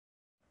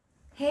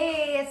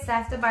Hey, it's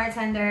Steph the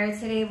bartender.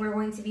 Today we're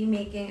going to be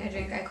making a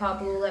drink I call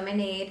Blue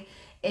Lemonade.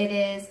 It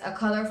is a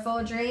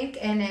colorful drink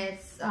and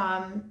it's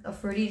a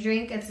fruity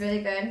drink. It's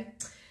really good.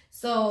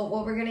 So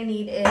what we're gonna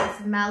need is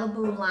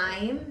Malibu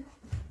lime.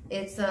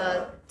 It's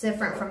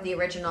different from the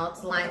original.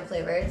 It's lime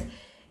flavored.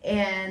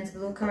 And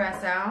blue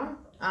Curacao.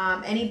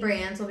 Any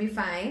brands will be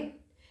fine.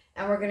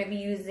 And we're gonna be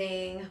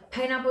using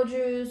pineapple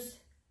juice,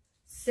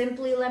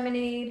 simply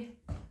lemonade,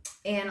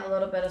 and a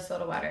little bit of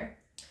soda water.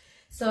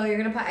 So you're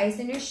gonna put ice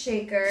in your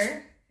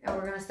shaker, and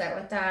we're gonna start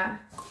with that.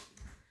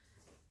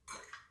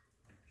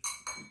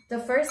 The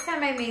first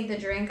time I made the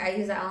drink, I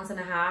used 1.5 ounces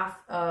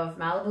of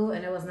Malibu,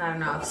 and it was not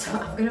enough. So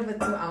I'm gonna put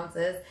 2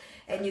 ounces,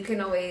 and you can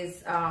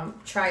always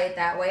try it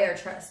that way, or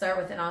start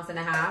with 1.5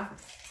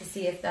 ounces to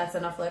see if that's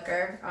enough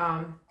liquor.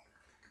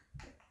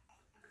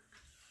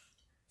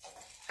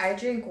 I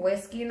drink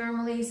whiskey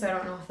normally, so I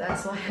don't know if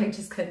that's why I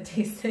just couldn't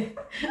taste it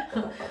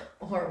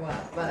or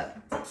what, but.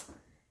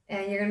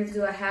 And you're going to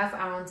do 1/2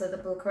 ounce of the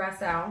blue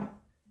Curacao.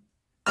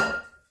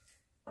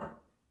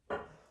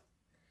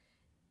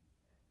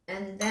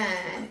 And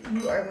then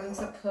you are going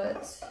to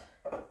put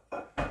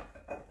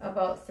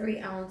about 3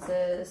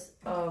 ounces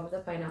of the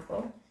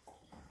pineapple.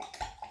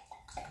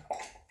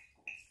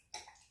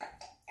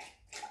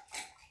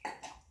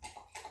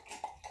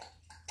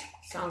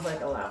 Sounds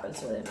like a lot, but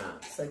it's really not.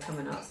 It's like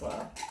coming out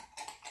slow.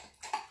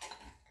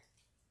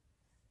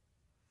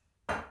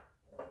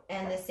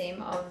 And the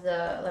same of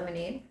the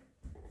lemonade.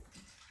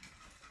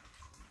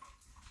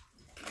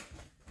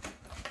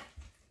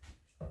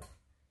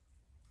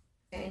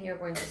 And you're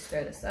going to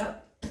stir this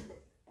up.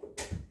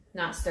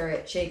 Not stir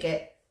it, shake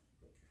it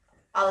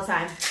all the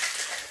time.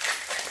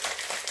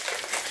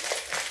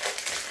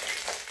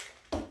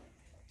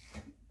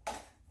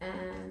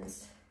 And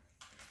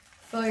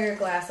fill your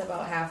glass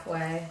about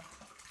halfway.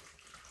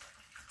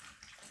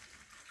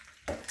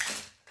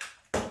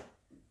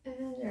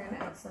 And you're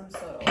gonna add some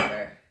soda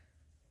water.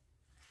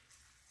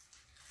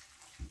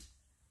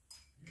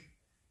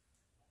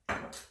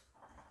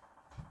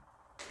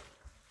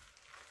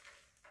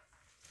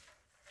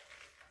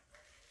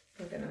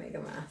 I'm gonna make a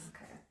mess.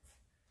 Okay.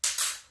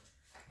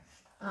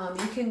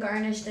 You can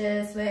garnish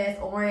this with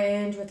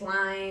orange, with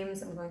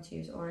limes. I'm going to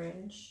use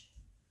orange,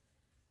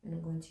 and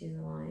I'm going to use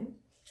a lime.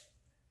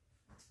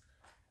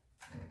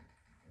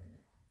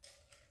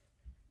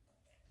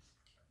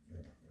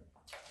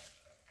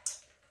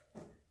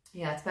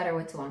 Yeah, it's better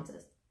with 2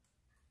 ounces.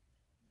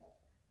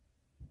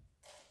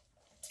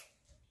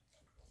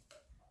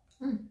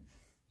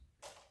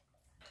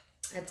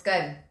 It's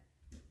good.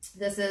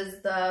 This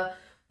is the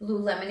blue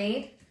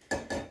lemonade.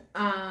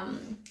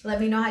 Let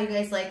me know how you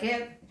guys like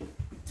it.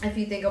 If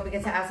you think I'll be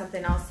good to add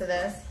something else to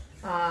this.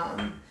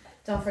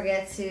 Don't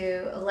forget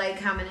to like,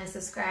 comment, and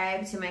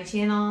subscribe to my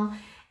channel.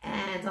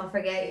 And don't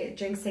forget, your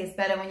drinks taste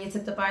better when you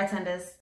tip the bartenders.